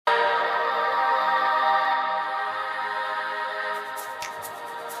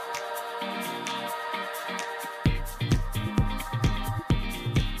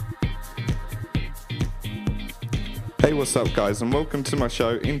Hey, what's up, guys, and welcome to my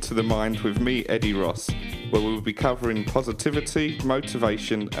show Into the Mind with me, Eddie Ross, where we will be covering positivity,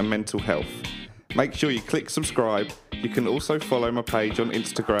 motivation, and mental health. Make sure you click subscribe. You can also follow my page on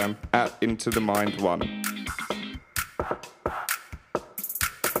Instagram at IntoTheMind1.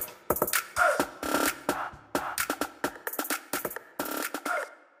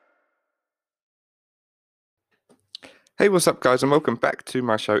 Hey, what's up, guys, and welcome back to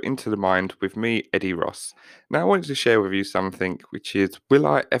my show Into the Mind with me, Eddie Ross. Now, I wanted to share with you something, which is, will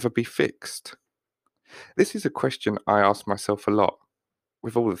I ever be fixed? This is a question I ask myself a lot.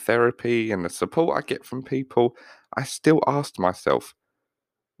 With all the therapy and the support I get from people, I still ask myself,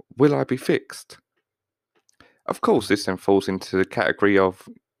 will I be fixed? Of course, this then falls into the category of,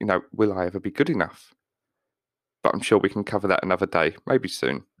 will I ever be good enough? But I'm sure we can cover that another day, maybe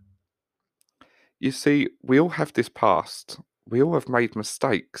soon. You see, we all have this past. We all have made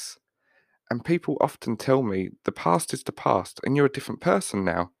mistakes. And people often tell me the past is the past and you're a different person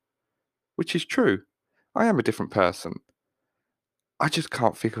now. Which is true. I am a different person. I just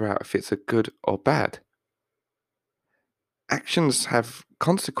can't figure out if it's a good or bad. Actions have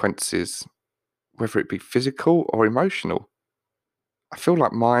consequences, whether it be physical or emotional. I feel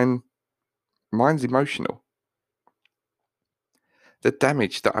like mine's emotional. The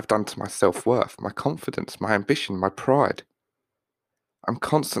damage that I've done to my self-worth, my confidence, my ambition, my pride. I'm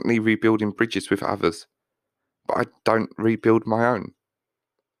constantly rebuilding bridges with others, but I don't rebuild my own.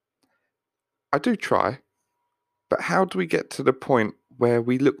 I do try, but how do we get to the point where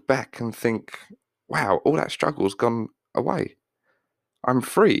we look back and think, wow, all that struggle's gone away? I'm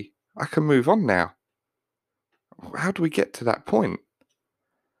free. I can move on now. How do we get to that point?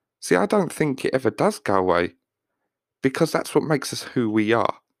 See, I don't think it ever does go away, because that's what makes us who we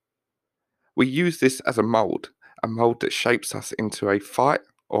are. We use this as a mould that shapes us into a fight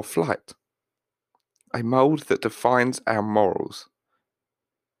or flight, a mould that defines our morals.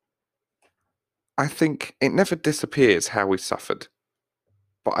 I think it never disappears how we suffered,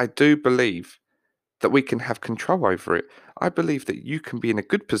 but I do believe that we can have control over it. I believe that you can be in a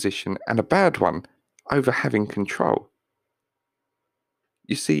good position and a bad one over having control.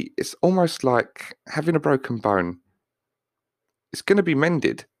 You see, it's almost like having a broken bone. It's going to be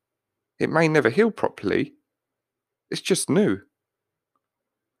mended. It may never heal properly. It's just new.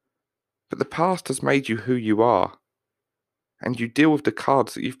 But the past has made you who you are, and you deal with the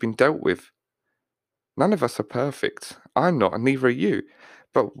cards that you've been dealt with. None of us are perfect. I'm not, and neither are you.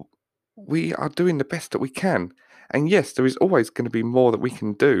 But we are doing the best that we can. And yes, there is always going to be more that we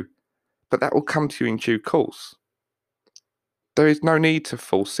can do, but that will come to you in due course. There is no need to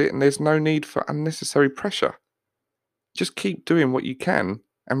force it, and there's no need for unnecessary pressure. Just keep doing what you can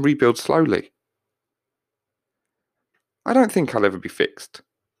and rebuild slowly. I don't think I'll ever be fixed,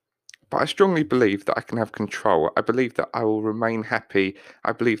 but I strongly believe that I can have control. I believe that I will remain happy.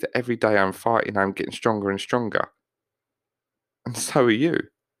 I believe that every day I'm fighting, I'm getting stronger and stronger. And so are you.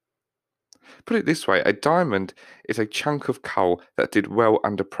 Put it this way, a diamond is a chunk of coal that did well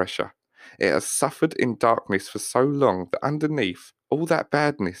under pressure. It has suffered in darkness for so long that underneath all that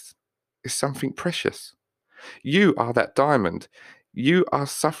badness is something precious. You are that diamond. You are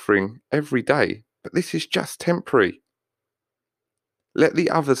suffering every day, but this is just temporary. Let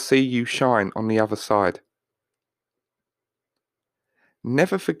the others see you shine on the other side.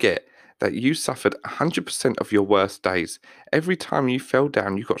 Never forget that you suffered 100% of your worst days. Every time you fell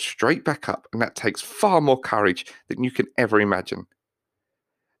down, you got straight back up, and that takes far more courage than you can ever imagine.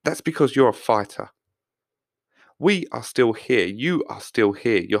 That's because you're a fighter. We are still here. You are still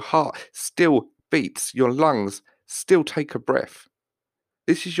here. Your heart still beats. Your lungs still take a breath.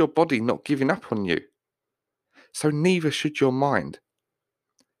 This is your body not giving up on you. So neither should your mind.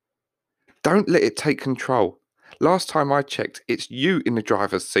 Don't let it take control. Last time I checked, it's you in the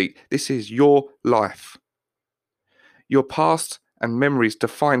driver's seat. This is your life. Your past and memories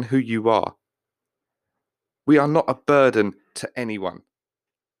define who you are. We are not a burden to anyone.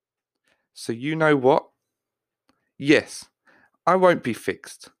 So you know what? Yes, I won't be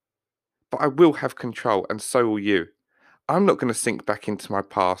fixed, but I will have control, and so will you. I'm not going to sink back into my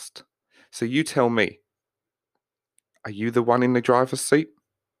past. So you tell me, are you the one in the driver's seat?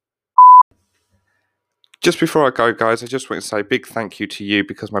 Just before I go, guys, I just want to say a big thank you to you,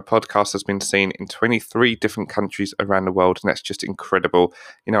 because my podcast has been seen in 23 different countries around the world, and that's just incredible.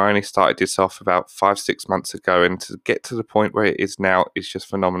 I only started this off about 5-6 months ago, and to get to the point where it is now is just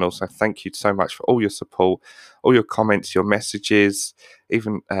phenomenal. So thank you so much for all your support, all your comments, your messages,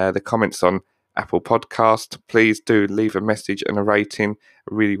 even the comments on Apple Podcast. Please do leave a message and a rating.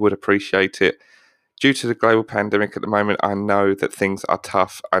 I really would appreciate it. Due to the global pandemic at the moment, I know that things are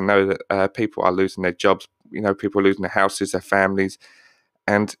tough. I know that people are losing their jobs people losing their houses, their families,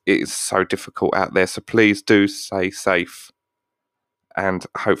 and it is so difficult out there. So please do stay safe, and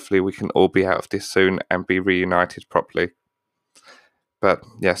hopefully we can all be out of this soon and be reunited properly. But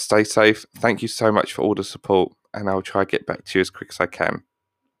yeah, stay safe. Thank you so much for all the support, and I'll try to get back to you as quick as I can.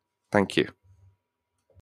 Thank you.